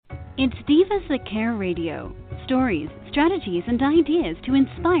It's Divas That Care Radio. Stories, strategies, and ideas to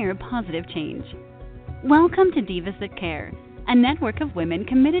inspire positive change. Welcome to Divas That Care, a network of women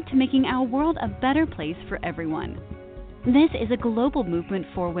committed to making our world a better place for everyone. This is a global movement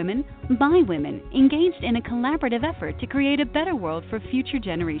for women, by women, engaged in a collaborative effort to create a better world for future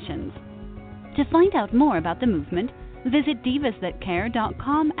generations. To find out more about the movement, visit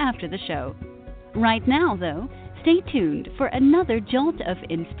divasthatcare.com after the show. Right now, though, stay tuned for another jolt of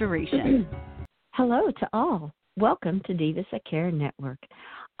inspiration. Hello to all. Welcome to Divas That Care Network.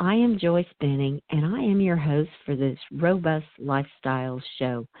 I am Joyce Benning, and I am your host for this robust lifestyle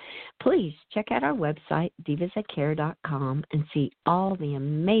show. Please check out our website, divasthatcare.com, and see all the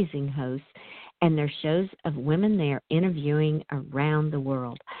amazing hosts and their shows of women they are interviewing around the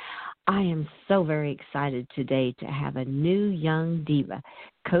world. I am so very excited today to have a new young diva,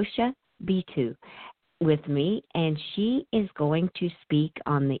 Kosha Bitu, with me, and she is going to speak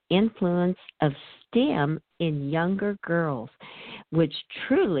on the influence of STEM in younger girls, which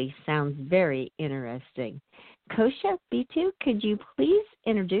truly sounds very interesting. Kosha Bitu, could you please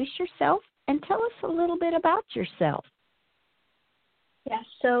introduce yourself and tell us a little bit about yourself? Yes,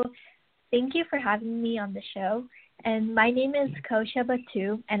 so thank you for having me on the show. And my name is Kosha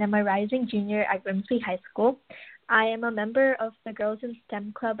Bitu, and I'm a rising junior at Grimsley High School. I am a member of the Girls in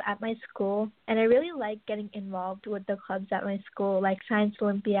STEM Club at my school, and I really like getting involved with the clubs at my school, like Science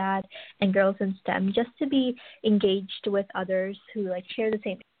Olympiad and Girls in STEM, just to be engaged with others who share the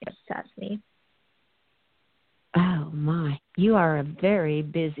same interests as me. Oh, my. You are a very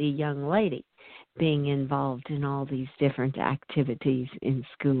busy young lady being involved in all these different activities in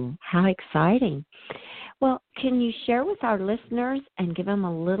school. How exciting. Well, can you share with our listeners and give them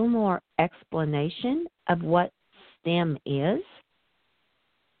a little more explanation of what STEM is?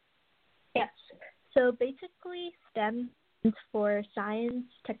 Yes. So basically, STEM stands for science,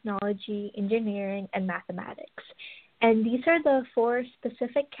 technology, engineering, and mathematics. And these are the four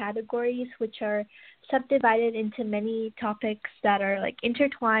specific categories which are subdivided into many topics that are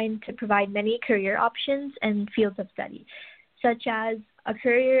intertwined to provide many career options and fields of study, such as a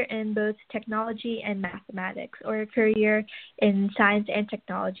career in both technology and mathematics, or a career in science and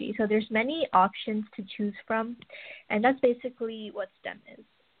technology. So there's many options to choose from, and that's basically what STEM is.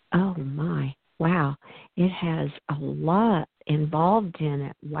 Oh, my. Wow. It has a lot involved in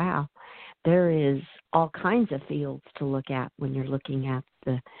it. Wow. There is all kinds of fields to look at when you're looking at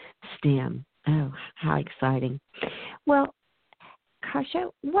the STEM. Oh, how exciting. Well, Kosha,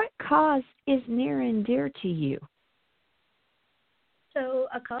 what cause is near and dear to you? So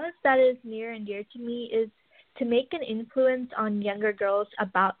a cause that is near and dear to me is to make an influence on younger girls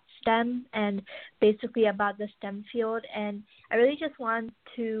about STEM and basically about the STEM field. And I really just want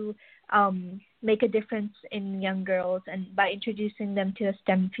to make a difference in young girls, and by introducing them to the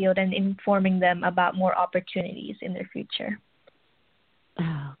STEM field and informing them about more opportunities in their future.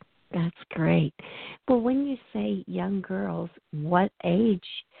 Oh, that's great. Well, when you say young girls, what age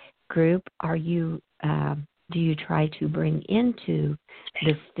group are you do you try to bring into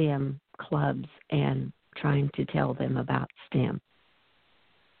the STEM clubs and trying to tell them about STEM?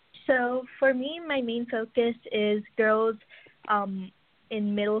 So for me, my main focus is girls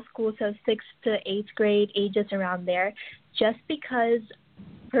in middle school, so 6th to 8th grade, ages around there, just because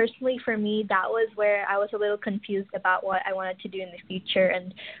personally for me, that was where I was a little confused about what I wanted to do in the future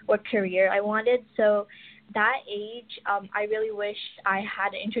and what career I wanted. So that age, I really wish I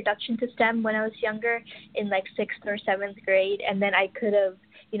had an introduction to STEM when I was younger in 6th or 7th grade, and then I could have,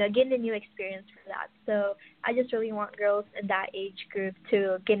 gained a new experience for that. So I just really want girls in that age group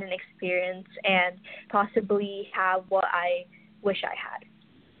to gain an experience and possibly have what I wish I had.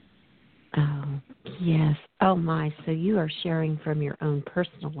 Oh, yes. Oh, my. So you are sharing from your own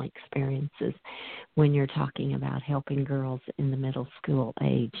personal experiences when you're talking about helping girls in the middle school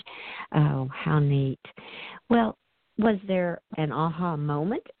age. Oh, how neat. Well, was there an aha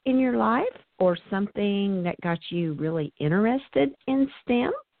moment in your life or something that got you really interested in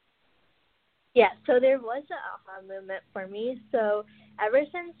STEM? Yeah, so there was an aha moment for me. So ever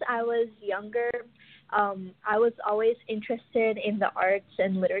since I was younger, I was always interested in the arts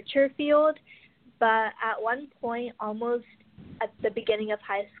and literature field. But at one point, almost at the beginning of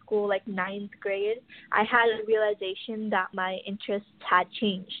high school, 9th grade, I had a realization that my interests had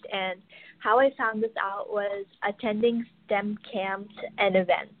changed. And how I found this out was attending STEM camps and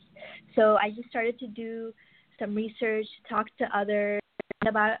events. So I just started to do some research, talk to others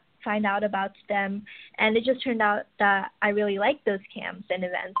find out about STEM, and it just turned out that I really liked those camps and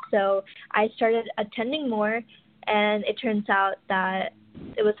events. So I started attending more, and it turns out that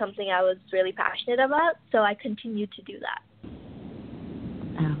it was something I was really passionate about, so I continued to do that.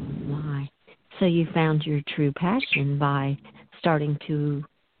 Oh, my. my. So you found your true passion by starting to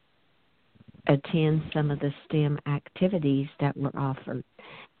attend some of the STEM activities that were offered.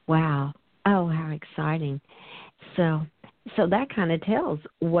 Wow. Oh, how exciting. So that kind of tells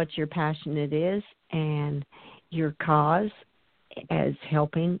what your passionate is and your cause as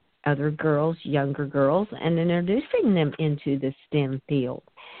helping other girls, younger girls, and introducing them into the STEM field.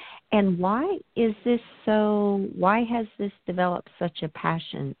 And why has this developed such a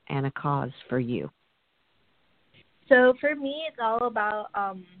passion and a cause for you? So for me, it's all about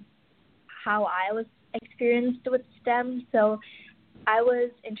how I was experienced with STEM. So I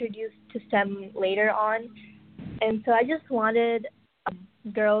was introduced to STEM later on, and so I just wanted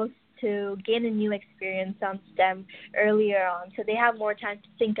girls to gain a new experience on STEM earlier on, so they have more time to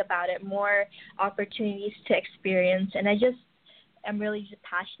think about it, more opportunities to experience. And I'm really just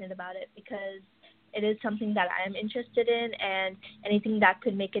passionate about it because it is something that I am interested in, and anything that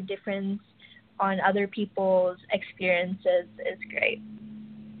could make a difference on other people's experiences is great.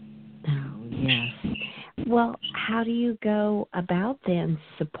 Oh, yes. Well, how do you go about then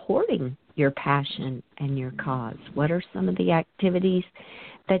supporting your passion and your cause? What are some of the activities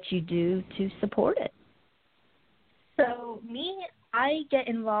that you do to support it? So I get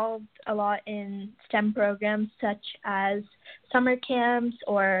involved a lot in STEM programs such as summer camps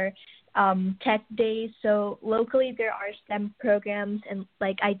or tech days. So locally there are STEM programs and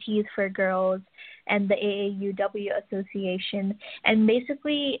like ITs for girls and the AAUW Association. And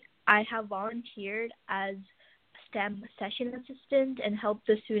basically I have volunteered as STEM session assistant and help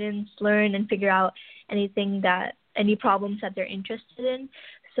the students learn and figure out any problems that they're interested in.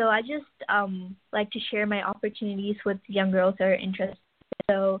 So I just like to share my opportunities with young girls that are interested.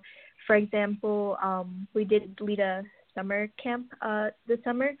 So, for example, we did lead a summer camp this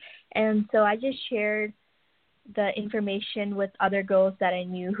summer, and so I just shared the information with other girls that I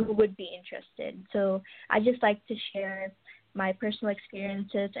knew who would be interested. So I just like to share my personal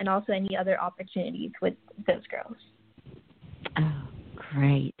experiences and also any other opportunities with those girls. Oh,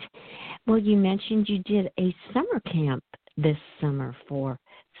 great. Well, you mentioned you did a summer camp this summer for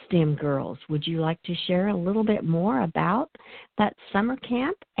STEM girls. Would you like to share a little bit more about that summer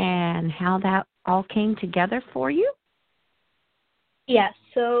camp and how that all came together for you? Yes,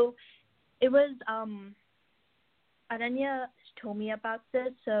 so it was Ananya told me about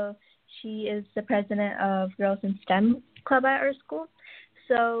this. So she is the president of Girls in STEM Club at our school.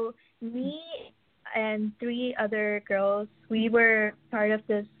 So me and 3 other girls, we were part of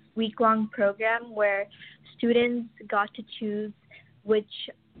this week-long program where students got to choose which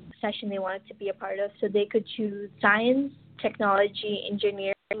session they wanted to be a part of. So they could choose science, technology,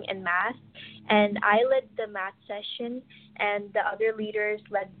 engineering, and math. And I led the math session, and the other leaders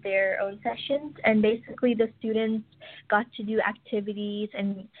led their own sessions. And basically the students got to do activities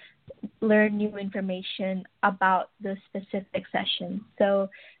and learn new information about the specific session. So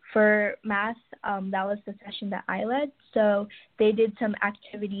for math, that was the session that I led. So they did some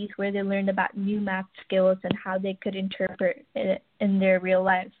activities where they learned about new math skills and how they could interpret it in their real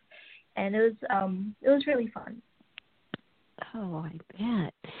life. And it was really fun. Oh, I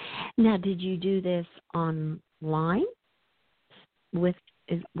bet. Now, did you do this online? Was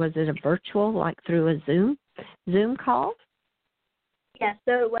it a virtual, like through a Zoom call? Yeah,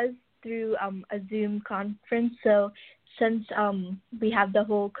 so it was through a Zoom conference. So since we have the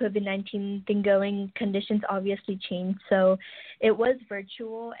whole COVID-19 thing going, conditions obviously changed. So it was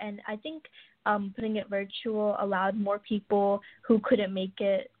virtual, and I think putting it virtual allowed more people who couldn't make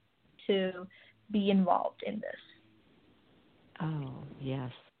it to be involved in this. Oh,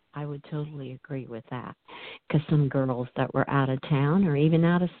 yes. I would totally agree with that, because some girls that were out of town or even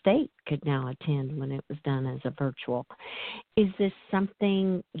out of state could now attend when it was done as a virtual. Is this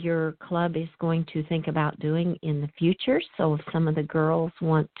something your club is going to think about doing in the future? So if some of the girls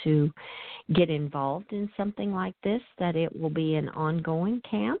want to get involved in something like this, that it will be an ongoing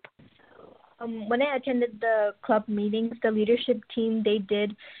camp? When I attended the club meetings, the leadership team, they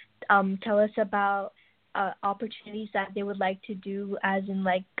did tell us about opportunities that they would like to do, as in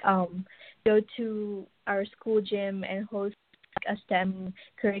go to our school gym and host a STEM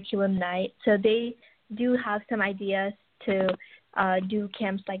curriculum night. So they do have some ideas to do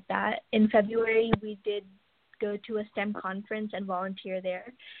camps like that. In February, we did go to a STEM conference and volunteer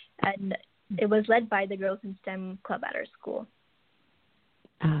there, and it was led by the Girls in STEM Club at our school.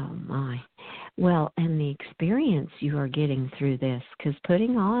 Oh, my. Well, and the experience you are getting through this, because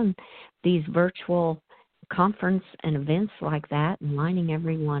putting on these virtual conference and events like that and lining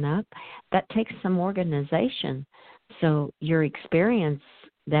everyone up, that takes some organization. So your experience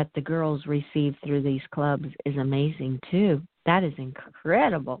that the girls receive through these clubs is amazing too. That is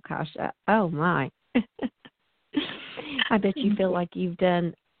incredible, Kasha. Oh, my. I bet you feel like you've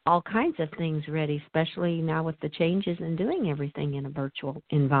done all kinds of things ready, especially now with the changes and doing everything in a virtual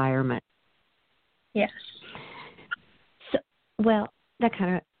environment. Yes. So, well, that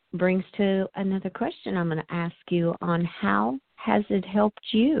kind of brings to another question I'm going to ask you on how has it helped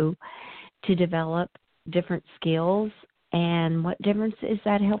you to develop different skills, and what difference is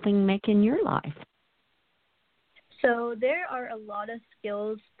that helping make in your life? So there are a lot of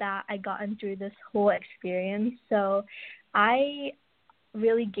skills that I gotten through this whole experience. So I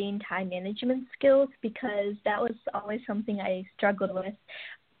really gained time management skills because that was always something I struggled with.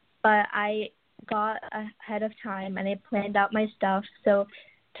 But I got ahead of time and I planned out my stuff. So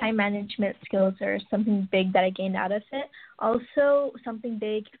time management skills are something big that I gained out of it. Also, something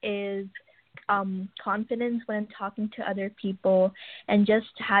big is confidence when talking to other people and just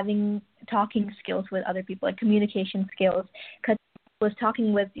having talking skills with other people, like communication skills. Because I was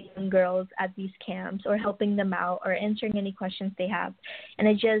talking with young girls at these camps or helping them out or answering any questions they have. And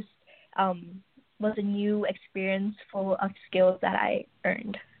it just was a new experience full of skills that I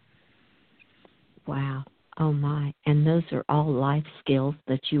earned. Wow. Oh, my. And those are all life skills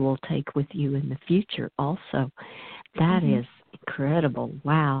that you will take with you in the future also. That is incredible.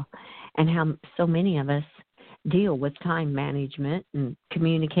 Wow. And how so many of us deal with time management and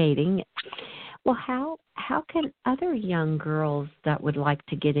communicating. Well, how can other young girls that would like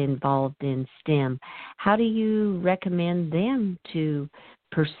to get involved in STEM, how do you recommend them to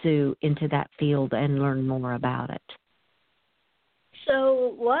pursue into that field and learn more about it?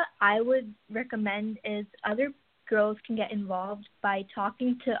 So what I would recommend is other girls can get involved by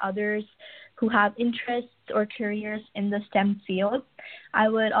talking to others who have interests or careers in the STEM field. I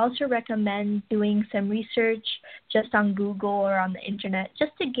would also recommend doing some research just on Google or on the internet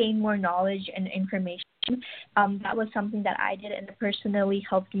just to gain more knowledge and information. That was something that I did and it personally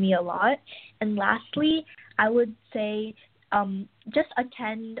helped me a lot. And lastly, I would say just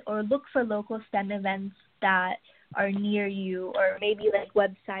attend or look for local STEM events that are near you, or maybe like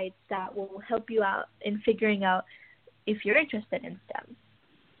websites that will help you out in figuring out if you're interested in STEM.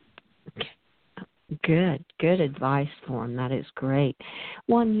 Good advice for them. That is great.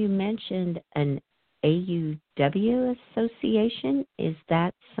 One, you mentioned an AUW association. Is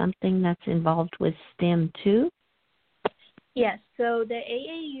that something that's involved with STEM too? Yes, so the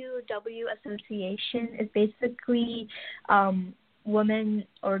AAUW association is basically women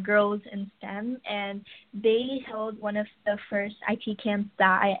or girls in STEM, and they held one of the first IT camps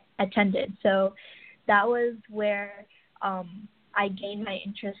that I attended. So that was where I gained my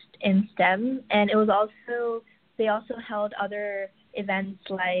interest in STEM, and it was also they also held other events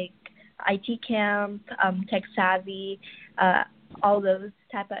like IT camp, Tech Savvy, all those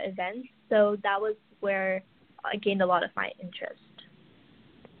type of events. So that was where I gained a lot of my interest.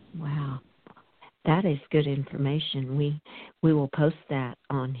 Wow. That is good information. We will post that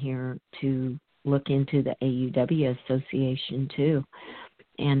on here to look into the AUW Association too.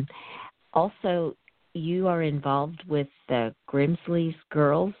 And also, you are involved with the Grimsley's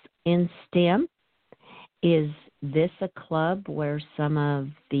Girls in STEM. Is this a club where some of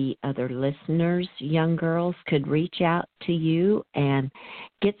the other listeners, young girls, could reach out to you and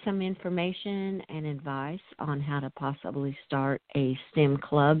get some information and advice on how to possibly start a STEM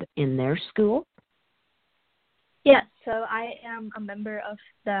club in their school? Yes, so I am a member of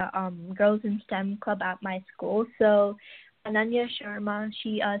the Girls in STEM club at my school. So Ananya Sharma,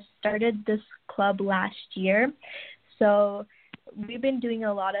 she started this club last year. So we've been doing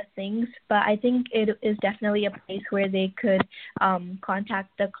a lot of things, but I think it is definitely a place where they could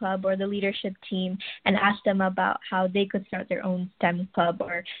contact the club or the leadership team and ask them about how they could start their own STEM club,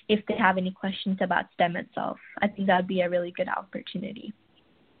 or if they have any questions about STEM itself. I think that would be a really good opportunity.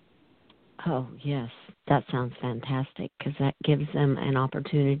 Oh, yes, that sounds fantastic, because that gives them an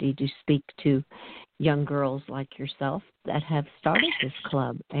opportunity to speak to young girls like yourself that have started this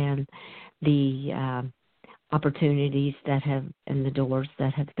club, and the opportunities that have and the doors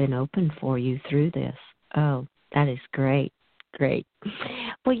that have been opened for you through this. Oh, that is great. Great.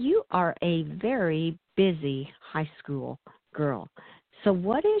 Well, you are a very busy high school girl. So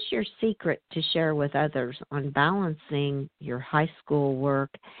what is your secret to share with others on balancing your high school work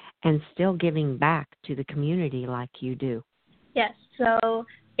and still giving back to the community like you do? Yes, so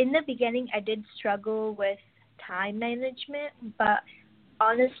in the beginning I did struggle with time management, but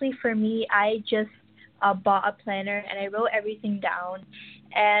honestly for me, I just bought a planner and I wrote everything down,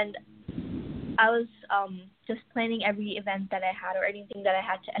 and I was just planning every event that I had or anything that I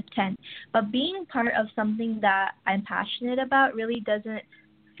had to attend. But being part of something that I'm passionate about really doesn't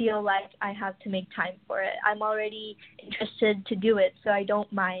feel like I have to make time for it. I'm already interested to do it, so I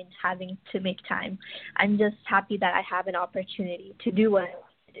don't mind having to make time. I'm just happy that I have an opportunity to do what I want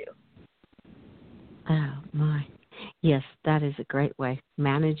to do. Oh, my. Yes, that is a great way.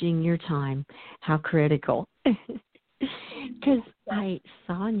 Managing your time, how critical. Because I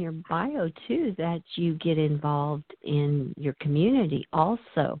saw in your bio, too, that you get involved in your community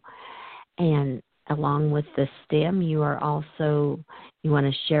also. And along with the STEM, you want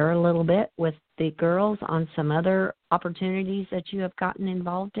to share a little bit with the girls on some other opportunities that you have gotten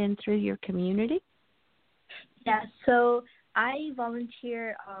involved in through your community? Yeah, so I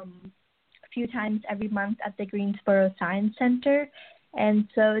volunteer a few times every month at the Greensboro Science Center. And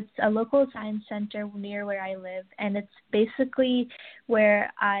so it's a local science center near where I live, and it's basically where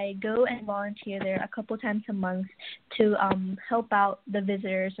I go and volunteer there a couple times a month to help out the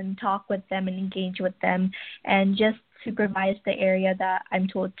visitors and talk with them and engage with them and just supervise the area that I'm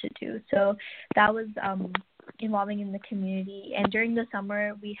told to do. So that was involving in the community. And during the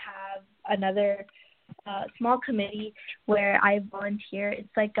summer, we have another small committee where I volunteer. It's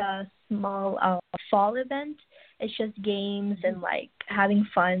like a small fall event. It's just games and like having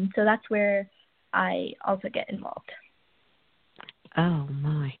fun. So that's where I also get involved. Oh,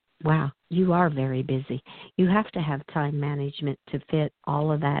 my. Wow. You are very busy. You have to have time management to fit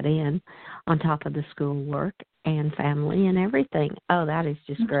all of that in on top of the schoolwork and family and everything. Oh, that is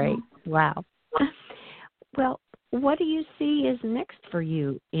just great. Wow. Well, what do you see is next for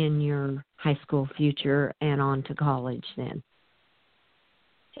you in your high school future and on to college then?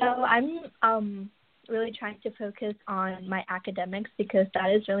 So I'm really trying to focus on my academics because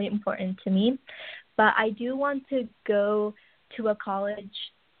that is really important to me. But I do want to go to a college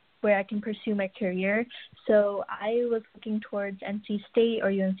where I can pursue my career. So I was looking towards NC State or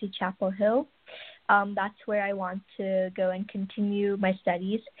UNC Chapel Hill. That's where I want to go and continue my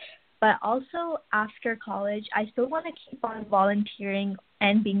studies. But also after college, I still want to keep on volunteering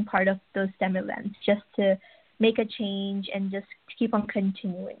and being part of those STEM events just to make a change and just keep on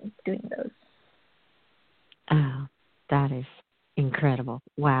continuing doing those. Oh, that is incredible.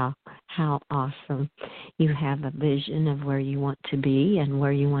 Wow, how awesome. You have a vision of where you want to be and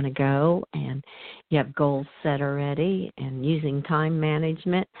where you want to go, and you have goals set already and using time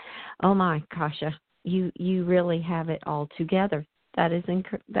management. Oh, my, Kasha, you really have it all together. That is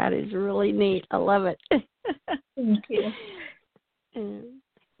really neat. I love it. Thank you.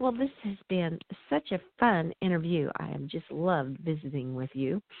 Well, this has been such a fun interview. I have just loved visiting with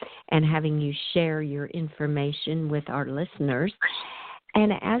you and having you share your information with our listeners.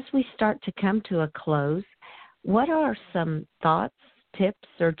 And as we start to come to a close, what are some thoughts, tips,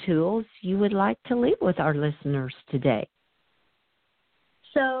 or tools you would like to leave with our listeners today?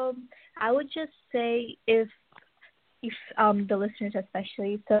 So I would just say if the listeners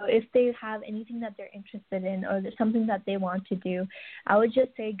especially, so if they have anything that they're interested in or there's something that they want to do, I would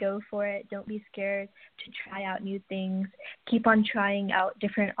just say go for it. Don't be scared to try out new things. Keep on trying out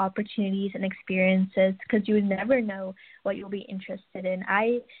different opportunities and experiences because you would never know what you'll be interested in.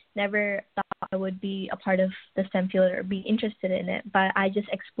 I never thought I would be a part of the STEM field or be interested in it, but I just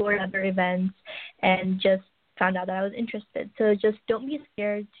explored other events and just found out that I was interested. So just don't be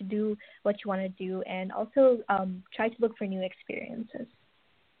scared to do what you want to do, and also try to look for new experiences.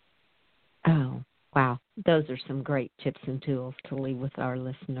 Oh, wow. Those are some great tips and tools to leave with our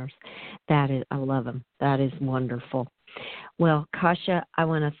listeners. I love them. That is wonderful. Well, Kasha, I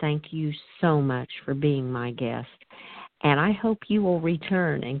want to thank you so much for being my guest, and I hope you will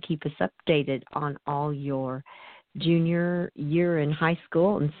return and keep us updated on all your junior year in high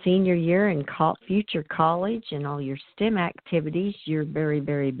school and senior year in future college and all your STEM activities. You're very,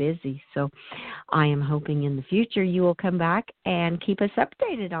 very busy. So I am hoping in the future you will come back and keep us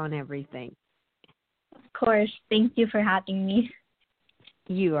updated on everything. Of course. Thank you for having me.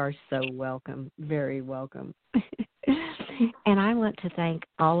 You are so welcome. Very welcome. And I want to thank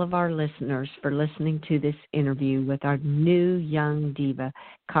all of our listeners for listening to this interview with our new young diva,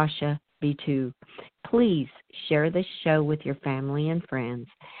 Kasha B2. Please share this show with your family and friends.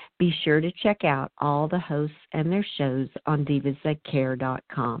 Be sure to check out all the hosts and their shows on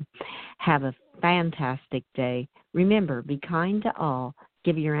divasthatcare.com. Have a fantastic day. Remember, be kind to all,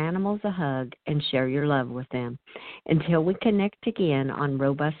 give your animals a hug, and share your love with them. Until we connect again on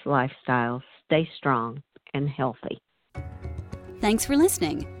Robust Lifestyles, stay strong and healthy. Thanks for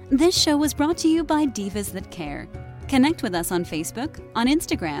listening. This show was brought to you by Divas That Care. Connect with us on Facebook, on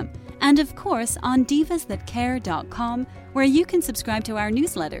Instagram, and of course on divasthatcare.com, where you can subscribe to our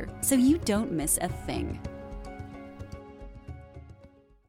newsletter so you don't miss a thing.